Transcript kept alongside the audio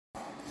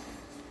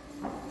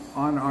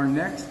On our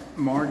next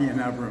Marty and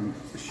Avram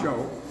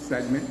show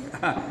segment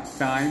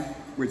time,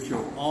 which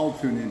you'll all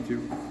tune into,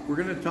 we're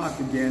going to talk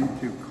again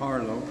to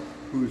Carlo,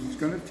 who's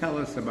going to tell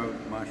us about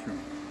mushrooms.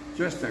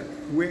 Just a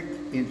quick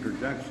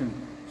introduction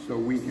so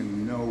we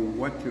can know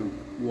what to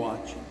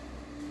watch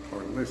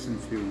or listen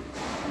to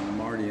on the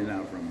Marty and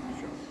Avram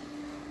show.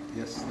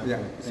 Yes, definitely.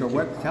 Yeah. So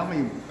what? Tell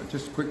me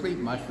just quickly,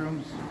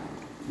 mushrooms.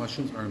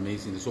 Mushrooms are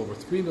amazing. There's over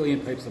 3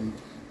 million types of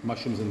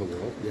mushrooms in the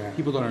world. Yeah.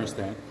 People don't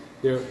understand.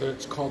 They're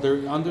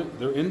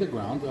in the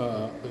ground.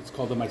 It's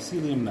called the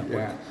mycelium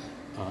network.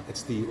 Yeah.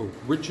 It's the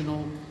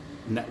original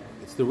network.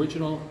 It's the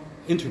original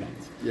internet.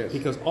 Yes.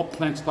 Because all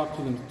plants talk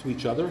to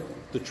each other,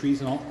 the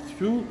trees and all,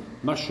 through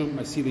mushroom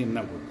mycelium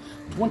network.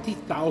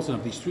 20,000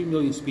 of these 3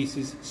 million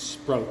species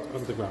sprout out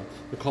of the ground.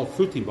 They're called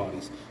fruiting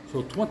bodies.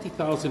 So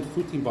 20,000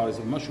 fruiting bodies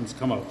of mushrooms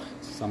come out.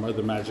 Some are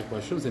the magic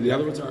mushrooms, and the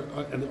other ones are,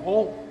 and they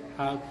all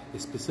have a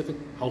specific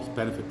health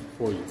benefit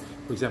for you.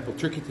 For example,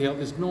 turkey tail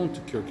is known to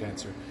cure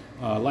cancer.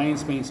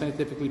 Lion's mane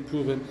scientifically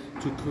proven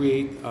to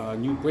create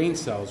new brain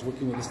cells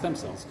working with the stem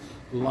cells.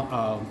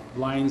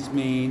 Lion's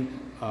mane,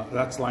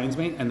 that's lion's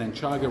mane, and then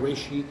chaga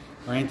reishi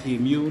are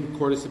anti-immune.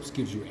 Cordyceps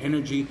gives you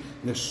energy.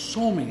 And there's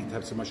so many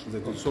types of mushrooms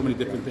that do so many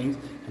different things,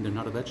 and they're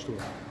not a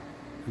vegetable,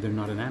 and they're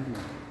not an animal.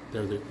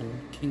 They're their own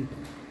kingdom.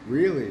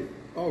 Really?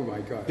 Oh my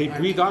God. They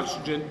breathe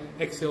oxygen,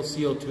 exhale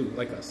CO2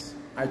 like us.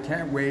 I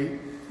can't wait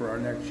for our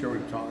next show to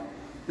talk.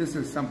 This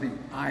is something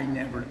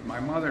my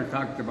mother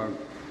talked about.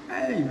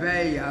 Hey,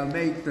 Vay, I'll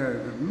make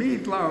the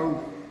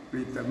meatloaf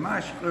with the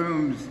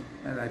mushrooms,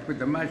 and I put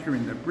the mushroom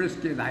in the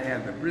brisket. I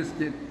had the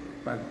brisket,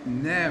 but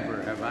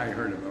never have I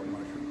heard about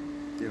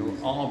mushrooms.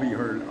 It'll all be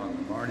heard on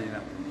the Marty and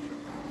Avram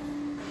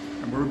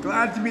show. And we're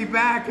glad to be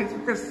back. It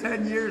took us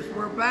 10 years.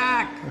 We're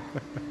back.